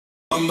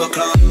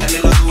Clock, and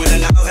then I do it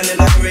aloud, and then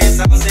I race,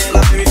 I'm saying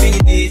like everything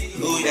you need.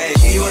 Ooh, yeah,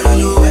 you wanna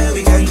know where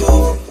we can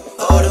go,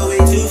 all the way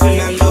to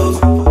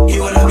Fernando.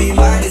 You wanna be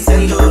my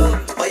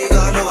Nintendo, but you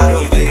gotta know I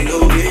don't play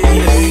no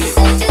games.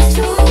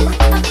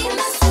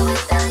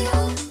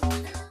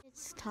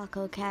 It's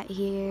Taco Cat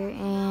here,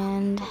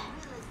 and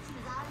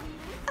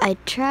I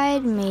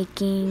tried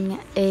making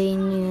a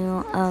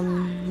new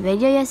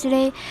video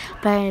yesterday,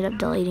 but I ended up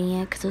deleting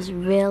it because it was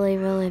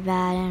really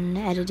bad and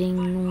the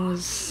editing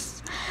was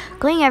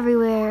going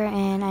everywhere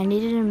and I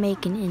needed to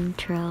make an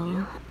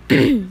intro.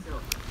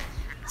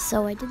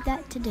 So I did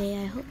that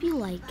today. I hope you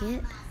like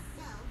it.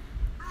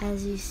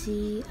 As you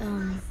see,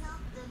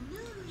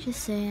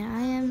 just saying,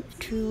 I am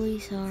truly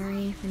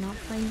sorry for not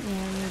playing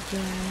Animal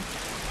Jam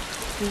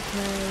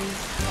because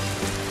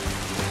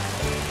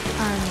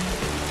I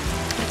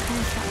kind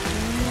of stopped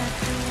doing it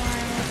after a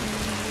while and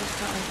I just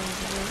felt like I was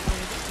a little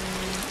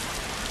overextended.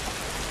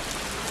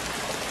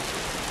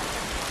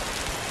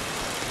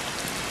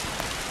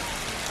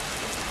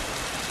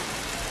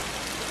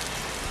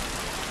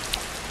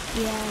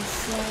 Yeah,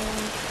 so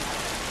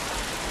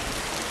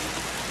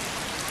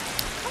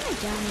comment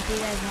down if you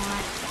guys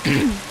want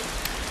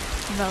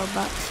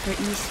robux for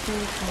Easter,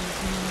 because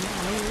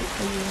I will wait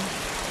for you.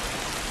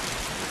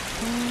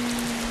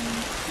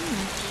 Pretty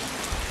much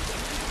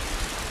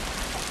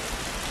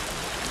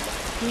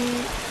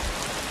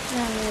it's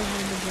not really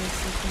have the best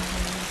looking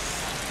house.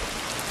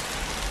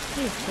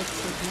 He fix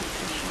it up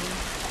for sure.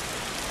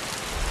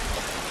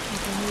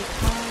 Like a new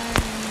car.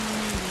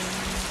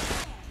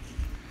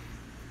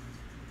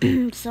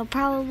 So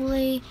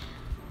probably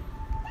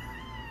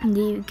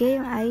the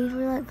game I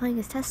usually like playing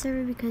is test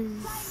server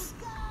because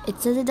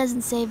it says it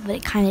doesn't save, but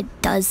it kind of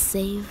does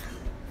save.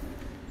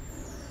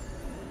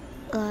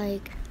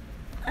 Like,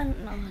 I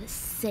don't know how to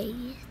say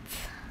it.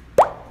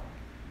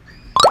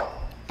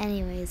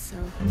 Anyways, so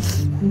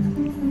it's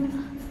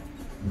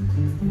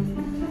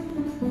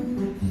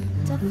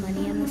so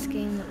funny in this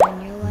game that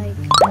when you're like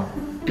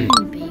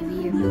baby,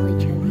 you're really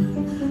chubby.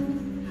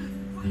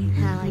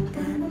 I like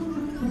that.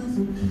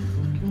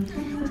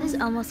 This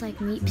is almost like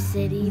Meep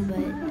City, but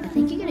I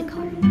think you get a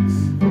car in this.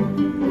 So I'm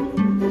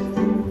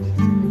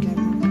gonna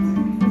drive my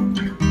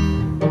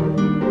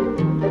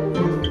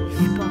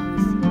car.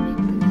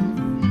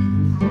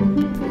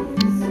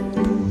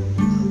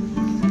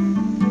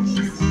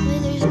 But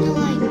there's no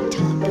like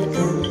topic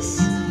on this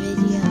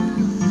video.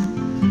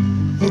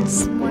 It's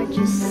more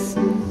just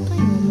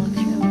playing Roblox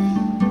really.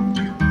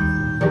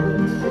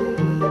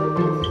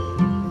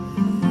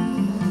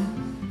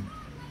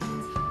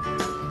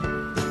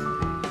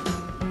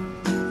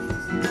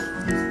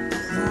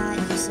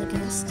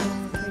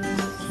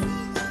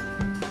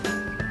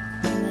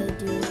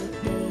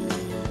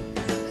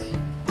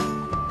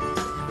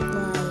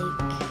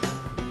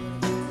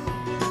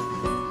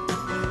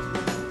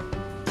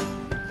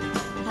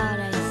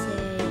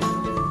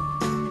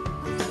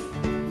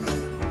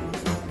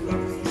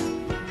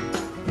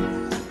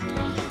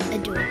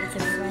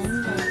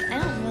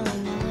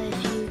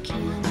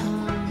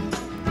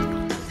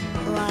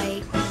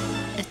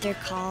 They're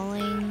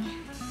calling.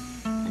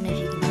 I don't know if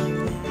you can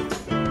hear that.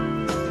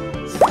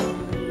 So yeah,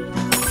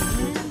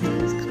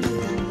 please comment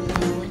down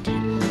below what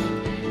type of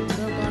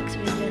Roblox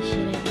video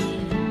should I do.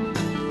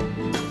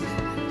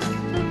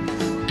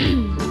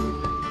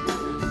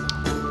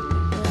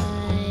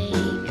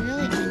 Like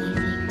really anything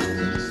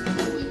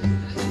really.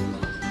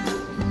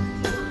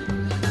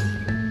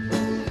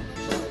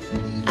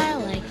 I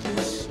like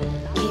this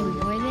game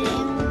more than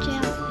Animal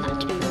Jam. Not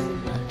to be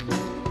rude, but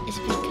it's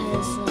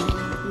because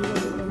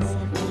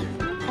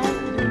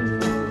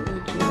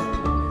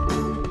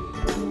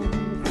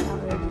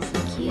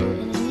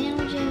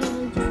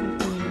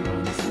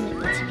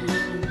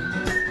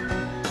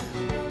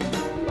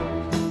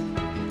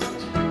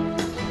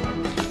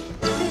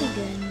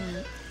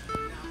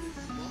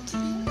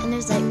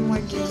there's like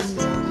more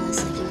games on this,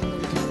 like you can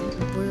go to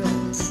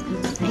worlds.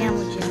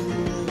 Animal Jam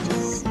really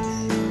just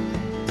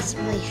doesn't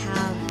really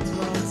have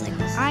worlds like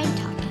what I'm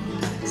talking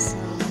about. So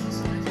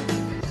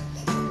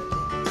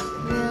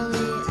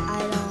really, I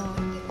don't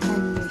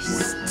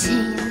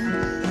understand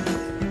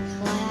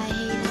why I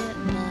hate it,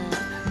 but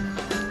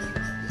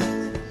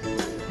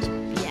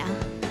yeah.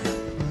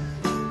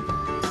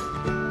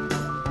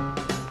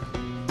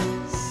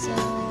 So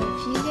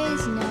if you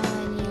guys know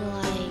any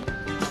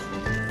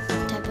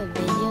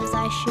videos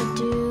I should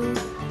do,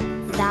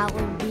 that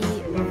would be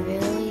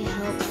really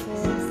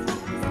helpful.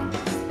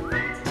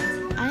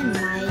 I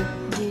might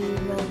do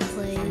role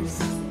plays,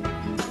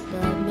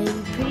 but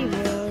maybe pretty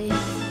rarely.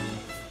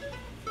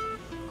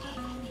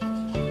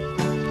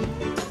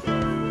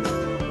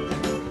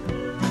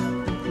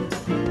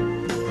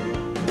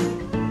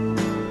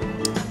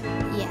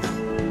 Yeah.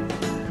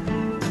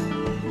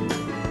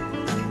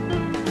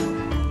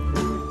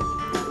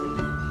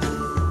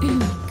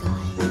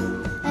 God.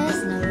 I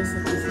just noticed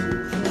that this is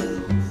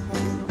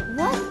what?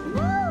 No!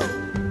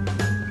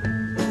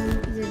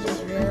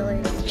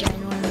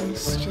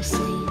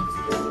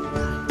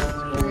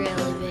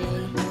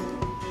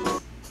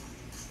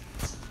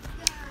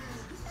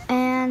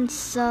 And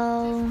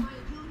so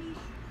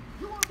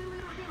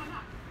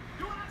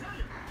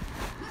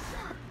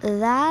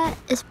that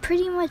is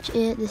pretty much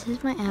it. This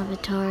is my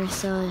avatar,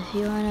 so if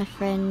you want to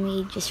friend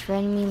me, just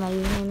friend me. My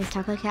username is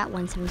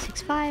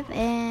TacoCat1765,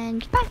 and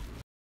goodbye.